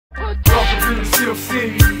The Steel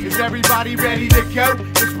City. Is everybody ready to go?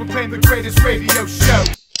 Let's proclaim the greatest radio show.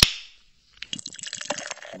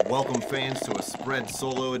 Welcome, fans, to a Spread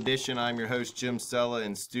Solo edition. I'm your host, Jim Sella,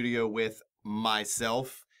 in studio with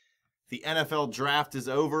myself. The NFL draft is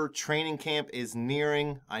over. Training camp is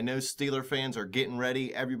nearing. I know Steeler fans are getting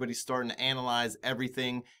ready. Everybody's starting to analyze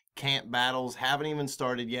everything. Camp battles haven't even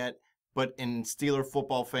started yet, but in Steeler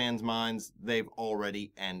football fans' minds, they've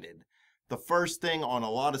already ended. The first thing on a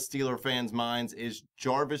lot of Steeler fans' minds is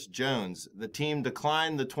Jarvis Jones. The team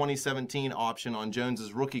declined the 2017 option on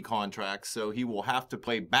Jones's rookie contract, so he will have to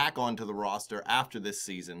play back onto the roster after this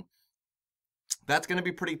season. That's going to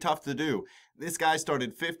be pretty tough to do. This guy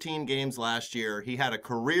started 15 games last year. He had a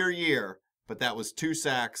career year, but that was 2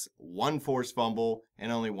 sacks, 1 forced fumble, and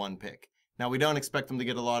only 1 pick. Now, we don't expect him to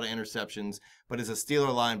get a lot of interceptions, but as a Steeler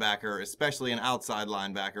linebacker, especially an outside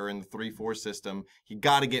linebacker in the 3-4 system, you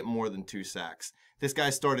got to get more than 2 sacks. This guy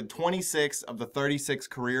started 26 of the 36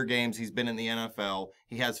 career games he's been in the NFL.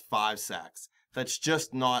 He has 5 sacks. That's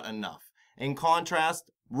just not enough. In contrast,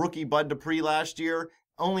 rookie Bud Dupree last year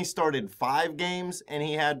only started 5 games, and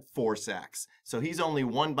he had 4 sacks. So he's only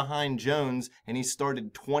 1 behind Jones, and he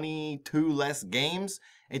started 22 less games.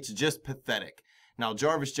 It's just pathetic. Now,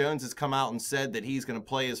 Jarvis Jones has come out and said that he's going to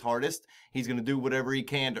play his hardest. He's going to do whatever he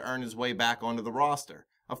can to earn his way back onto the roster.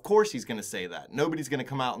 Of course he's going to say that. Nobody's going to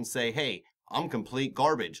come out and say, hey, I'm complete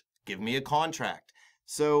garbage. Give me a contract.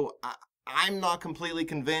 So I'm not completely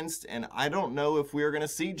convinced, and I don't know if we're going to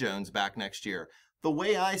see Jones back next year. The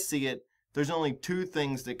way I see it, there's only 2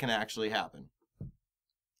 things that can actually happen.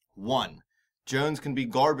 1, Jones can be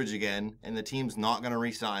garbage again, and the team's not going to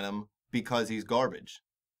re-sign him because he's garbage.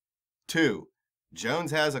 2,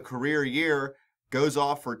 Jones has a career year, goes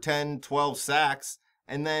off for 10, 12 sacks,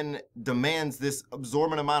 and then demands this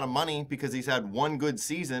absorbent amount of money because he's had 1 good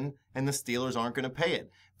season, and the Steelers aren't going to pay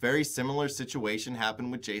it. Very similar situation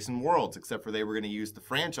happened with Jason Worlds, except for they were going to use the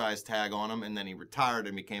franchise tag on him, and then he retired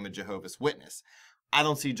and became a Jehovah's Witness. I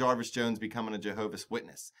don't see Jarvis Jones becoming a Jehovah's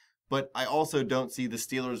Witness, but I also don't see the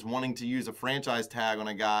Steelers wanting to use a franchise tag on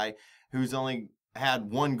a guy who's only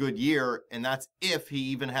had 1 good year, and that's if he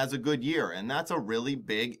even has a good year, and that's a really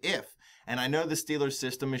big if. And I know the Steelers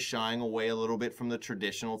system is shying away a little bit from the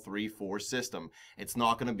traditional 3-4 system. It's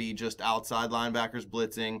not going to be just outside linebackers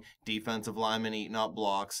blitzing, defensive linemen eating up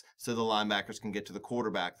blocks so the linebackers can get to the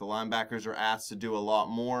quarterback. The linebackers are asked to do a lot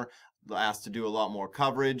more,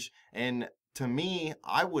 coverage, and to me,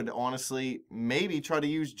 I would honestly maybe try to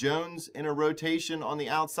use Jones in a rotation on the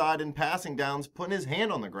outside in passing downs, putting his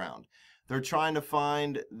hand on the ground. They're trying to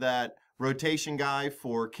find that rotation guy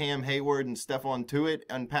for Cam Hayward and Stephon Tuitt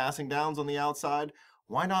and passing downs on the outside.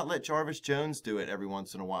 Why not let Jarvis Jones do it every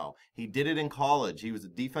once in a while? He did it in college. He was a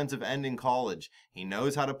defensive end in college. He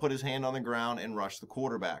knows how to put his hand on the ground and rush the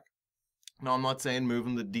quarterback. Now, I'm not saying move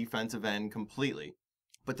him to defensive end completely,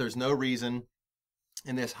 but there's no reason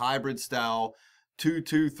in this hybrid style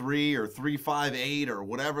 2-2-3 or 3-5-8 or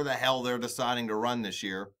whatever the hell they're deciding to run this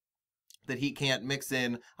year that he can't mix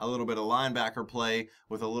in a little bit of linebacker play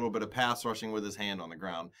with a little bit of pass rushing with his hand on the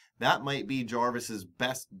ground. That might be Jarvis's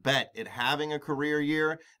best bet at having a career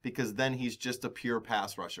year, because then he's just a pure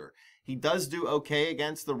pass rusher. He does do okay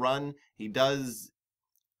against the run. He does,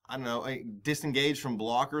 I don't know, disengage from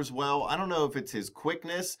blockers well. I don't know if it's his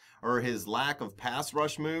quickness or his lack of pass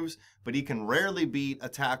rush moves, but he can rarely beat a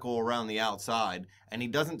tackle around the outside, and he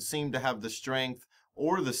doesn't seem to have the strength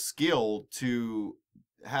or the skill to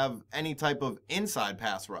have any type of inside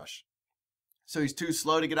pass rush. So he's too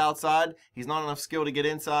slow to get outside. He's not enough skill to get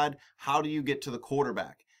inside. How do you get to the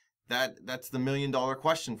quarterback? That's the $1 million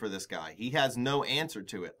question for this guy. He has no answer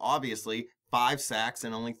to it. Obviously, 5 sacks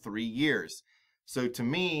in only 3 years. So to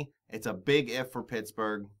me, it's a big if for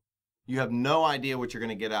Pittsburgh. You have no idea what you're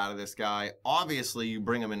going to get out of this guy. Obviously, you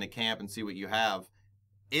bring him into camp and see what you have.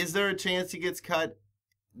 Is there a chance he gets cut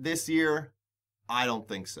this year? I don't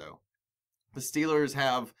think so. The Steelers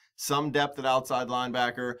have some depth at outside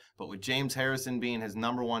linebacker, but with James Harrison being his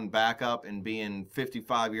 #1 backup and being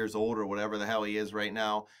 55 years old or whatever the hell he is right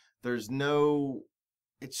now,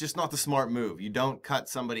 it's just not the smart move. You don't cut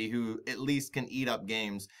somebody who at least can eat up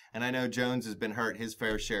games. And I know Jones has been hurt his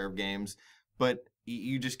fair share of games, but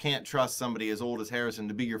you just can't trust somebody as old as Harrison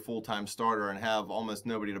to be your full-time starter and have almost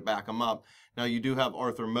nobody to back him up. Now, you do have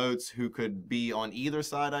Arthur Moats, who could be on either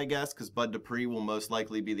side, I guess, because Bud Dupree will most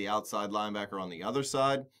likely be the outside linebacker on the other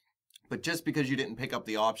side. But just because you didn't pick up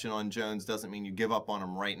the option on Jones doesn't mean you give up on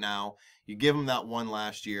him right now. You give him that one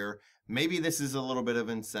last year. Maybe this is a little bit of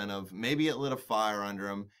incentive. Maybe it lit a fire under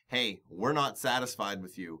him. Hey, we're not satisfied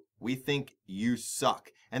with you. We think you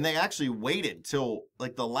suck. And they actually waited till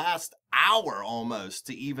like the last hour almost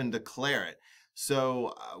to even declare it.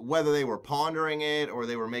 So whether they were pondering it or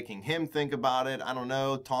they were making him think about it, I don't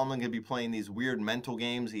know. Tomlin could be playing these weird mental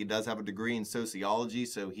games. He does have a degree in sociology,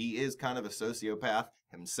 so he is kind of a sociopath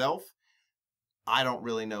himself. I don't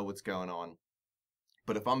really know what's going on.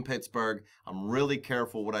 But if I'm Pittsburgh, I'm really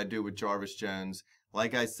careful what I do with Jarvis Jones.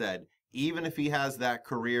 Like I said, even if he has that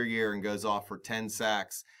career year and goes off for 10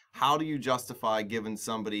 sacks, how do you justify giving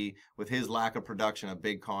somebody with his lack of production a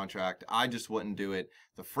big contract? I just wouldn't do it.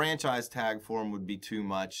 The franchise tag for him would be too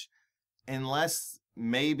much. Unless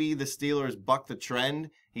maybe the Steelers buck the trend,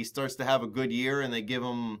 he starts to have a good year and they give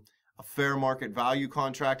him a fair market value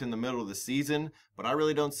contract in the middle of the season. But I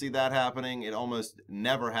really don't see that happening. It almost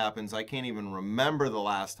never happens. I can't even remember the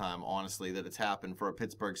last time, honestly, that it's happened for a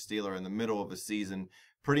Pittsburgh Steeler in the middle of a season.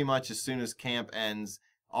 Pretty much as soon as camp ends,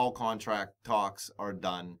 all contract talks are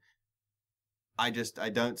done. I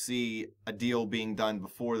don't see a deal being done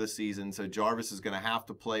before the season, so Jarvis is going to have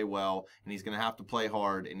to play well, and he's going to have to play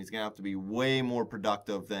hard, and he's going to have to be way more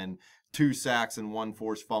productive than 2 sacks and 1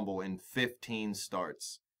 forced fumble in 15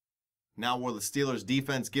 starts. Now, will the Steelers'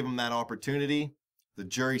 defense give him that opportunity? The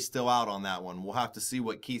jury's still out on that one. We'll have to see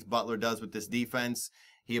what Keith Butler does with this defense.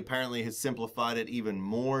 He apparently has simplified it even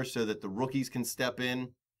more so that the rookies can step in.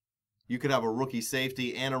 You could have a rookie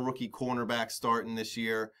safety and a rookie cornerback starting this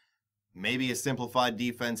year. Maybe a simplified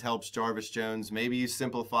defense helps Jarvis Jones. Maybe you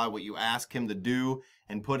simplify what you ask him to do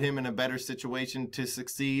and put him in a better situation to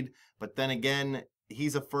succeed. But then again,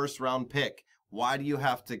 he's a first-round pick. Why do you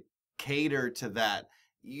have to cater to that?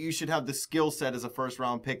 You should have the skill set as a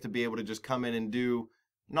first-round pick to be able to just come in and do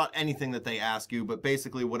not anything that they ask you, but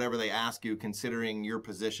basically whatever they ask you considering your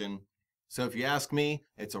position. So if you ask me,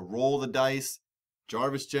 it's a roll of the dice.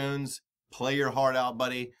 Jarvis Jones, play your heart out,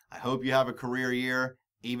 buddy. I hope you have a career year.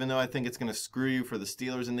 Even though I think it's going to screw you for the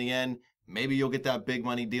Steelers in the end, maybe you'll get that big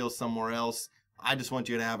money deal somewhere else. I just want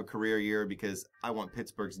you to have a career year because I want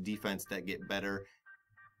Pittsburgh's defense to get better,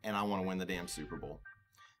 and I want to win the damn Super Bowl.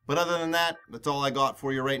 But other than that, that's all I got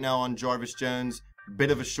for you right now on Jarvis Jones.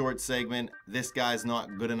 Bit of a short segment. This guy's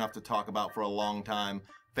not good enough to talk about for a long time.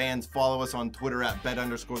 Fans, follow us on Twitter at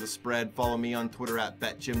bet_the_spread. Follow me on Twitter at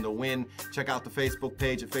betjimthewin. Check out the Facebook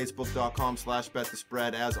page at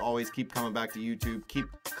facebook.com/betthespread. As always, keep coming back to YouTube. Keep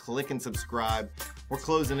clicking subscribe. We're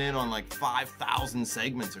closing in on like 5,000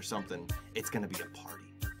 segments or something. It's going to be a party.